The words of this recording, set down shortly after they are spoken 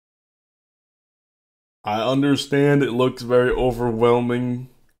I understand it looks very overwhelming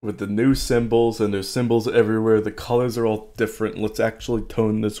with the new symbols, and there's symbols everywhere. The colors are all different. Let's actually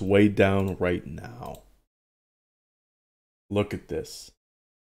tone this way down right now. Look at this.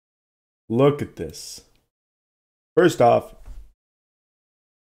 Look at this. First off,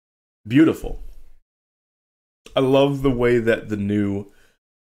 beautiful. I love the way that the new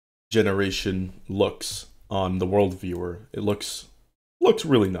generation looks on the WorldViewer. It looks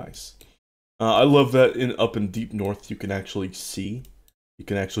really nice. I love that up in Deep North you can actually see, you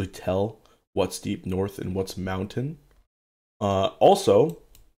can actually tell what's Deep North and what's mountain. Also,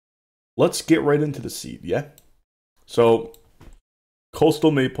 let's get right into the seed, yeah? So, Coastal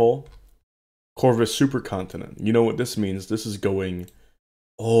Maypole, Corvus Supercontinent. You know what this means? This is going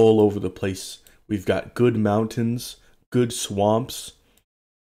all over the place. We've got good mountains, good swamps,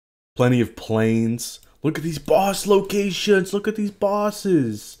 plenty of plains. Look at these boss locations. Look at these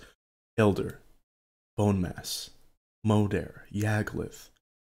bosses. Elder, Bone Mass, Modare, Yaglith.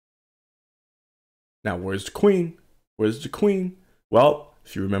 Now, where's the queen? Where's the queen? Well,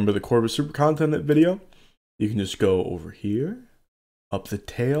 if you remember the Corvus Supercontinent video, you can just go over here, up the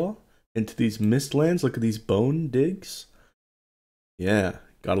tail, into these Mistlands. Look at these bone digs. Yeah,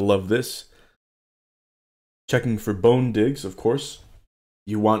 gotta love this. Checking for bone digs, of course.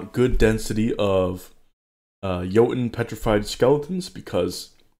 You want good density of Jotun petrified skeletons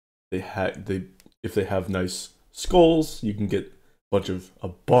because if they have nice skulls, you can get a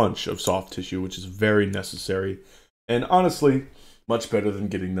bunch of soft tissue, which is very necessary. And honestly, much better than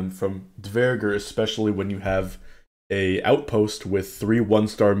getting them from Dvergr, especially when you have a outpost with 3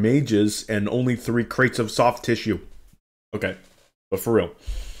 1-star mages and only 3 crates of soft tissue. Okay, but for real.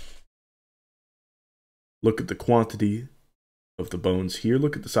 Look at the quantity of the bones here.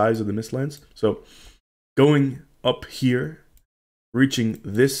 Look at the size of the Mistlands. So, going up here, reaching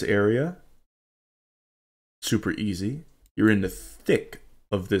this area, super easy. You're in the thick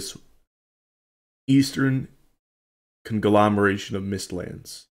of this eastern conglomeration of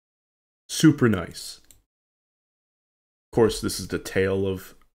Mistlands. Super nice. Of course, this is the tale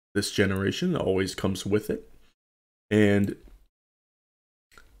of this generation. It always comes with it. And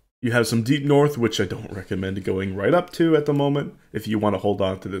you have some Deep North, which I don't recommend going right up to at the moment if you want to hold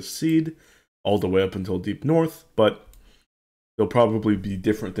on to this seed all the way up until Deep North, but there'll probably be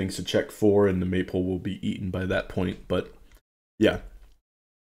different things to check for, and the maple will be eaten by that point. But yeah,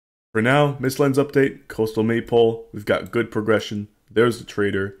 for now, Mistlands update, Coastal Maypole, we've got good progression. There's the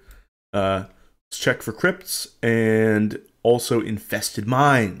trader. Let's check for crypts and also infested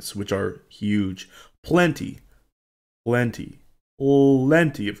mines, which are huge. Plenty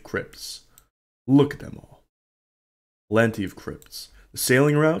of crypts. Look at them all. Plenty of crypts. The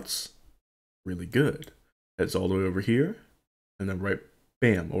sailing routes, really good. Heads all the way over here, and then right,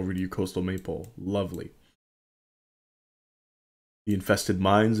 bam, over to your Coastal Maypole. Lovely. The infested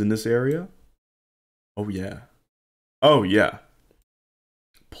mines in this area. Oh yeah. Oh yeah.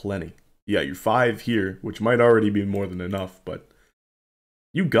 Plenty. Yeah, you're 5 here, which might already be more than enough, but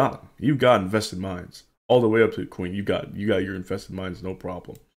you got infested mines. All the way up to the queen. You got your infested mines, no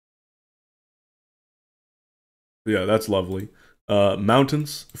problem. Yeah, that's lovely.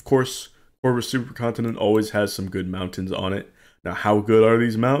 Mountains, of course. Corvus Supercontinent always has some good mountains on it. Now, how good are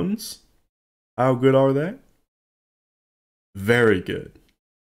these mountains? How good are they? Very good.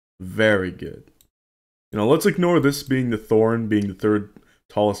 Very good. You know, let's ignore this being the Thorn, being the 3rd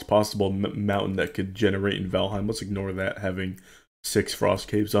tallest possible mountain that could generate in Valheim. Let's ignore that, having 6 frost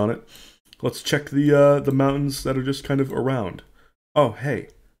caves on it. Let's check the mountains that are just kind of around. Oh, hey,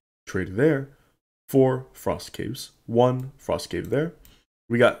 trader there. 4 frost caves. 1 frost cave there.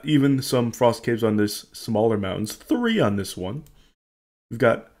 We got even some frost caves on this smaller mountains. 3 on this one. We've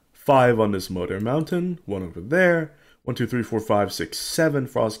got 5 on this Moder Mountain. 1 over there. 1, 2, 3, 4, 5, 6, 7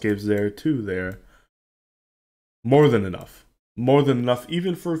 frost caves there. 2 there. More than enough. More than enough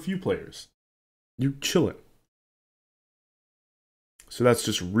even for a few players. You chillin'. So that's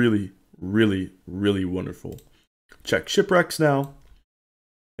just really wonderful. Check shipwrecks now.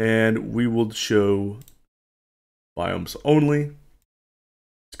 And we will show biomes only.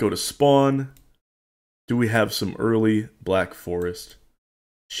 Let's go to spawn. Do we have some early Black Forest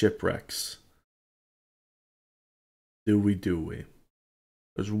shipwrecks? Do we?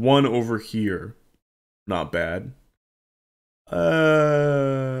 There's one over here. Not bad.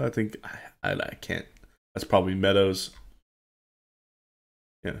 I think I can't. That's probably meadows.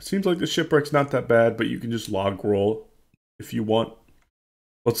 Yeah, it seems like the shipwreck's not that bad, but you can just log roll if you want.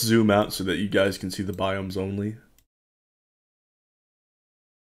 Let's zoom out so that you guys can see the biomes only.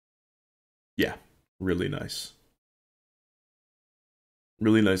 Yeah, really nice.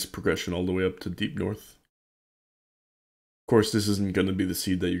 Really nice progression all the way up to Deep North. Of course, this isn't going to be the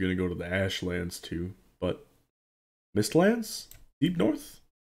seed that you're going to go to the Ashlands to, but Mistlands? Deep North?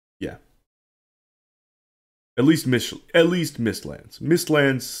 Yeah. At least Mistlands.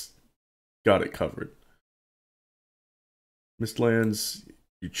 Mistlands got it covered. Mistlands,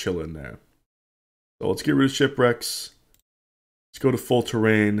 you chillin' there. So let's get rid of shipwrecks. Let's go to full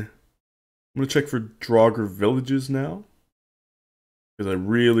terrain. I'm going to check for Draugr villages now, because I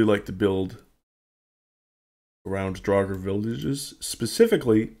really like to build around Draugr villages.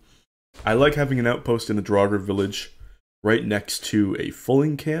 Specifically, I like having an outpost in a Draugr village right next to a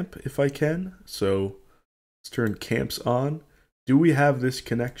fulling camp if I can. So let's turn camps on. Do we have this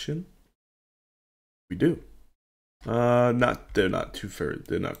connection? We do. They're not too fair.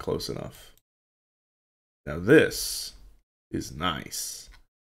 They're not close enough. Now this is nice.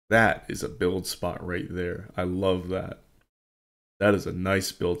 That is a build spot right there. I love that. That is a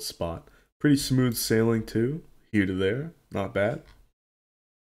nice build spot. Pretty smooth sailing too. Here to there. Not bad.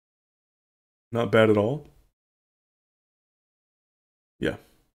 Not bad at all. Yeah.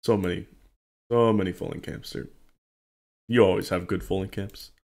 So many fulling camps there. You always have good fulling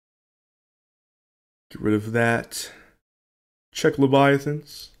camps. Get rid of that. Check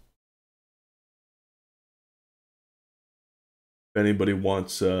Leviathans. If anybody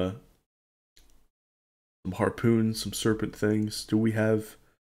wants some harpoons, some serpent things, do we have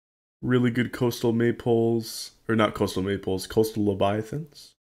really good coastal maypoles? Or not coastal maypoles, coastal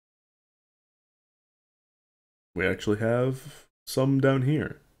Leviathans? We actually have some down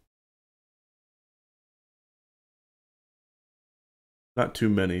here. Not too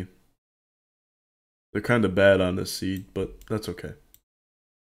many. They're kind of bad on this seed, but that's okay.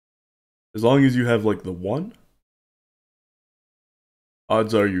 As long as you have like the one,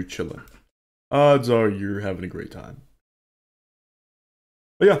 odds are you're chilling. Odds are you're having a great time.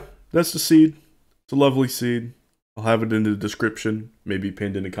 But yeah, that's the seed. It's a lovely seed. I'll have it in the description, maybe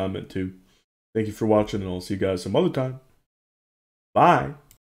pinned in a comment too. Thank you for watching, and I'll see you guys some other time. Bye.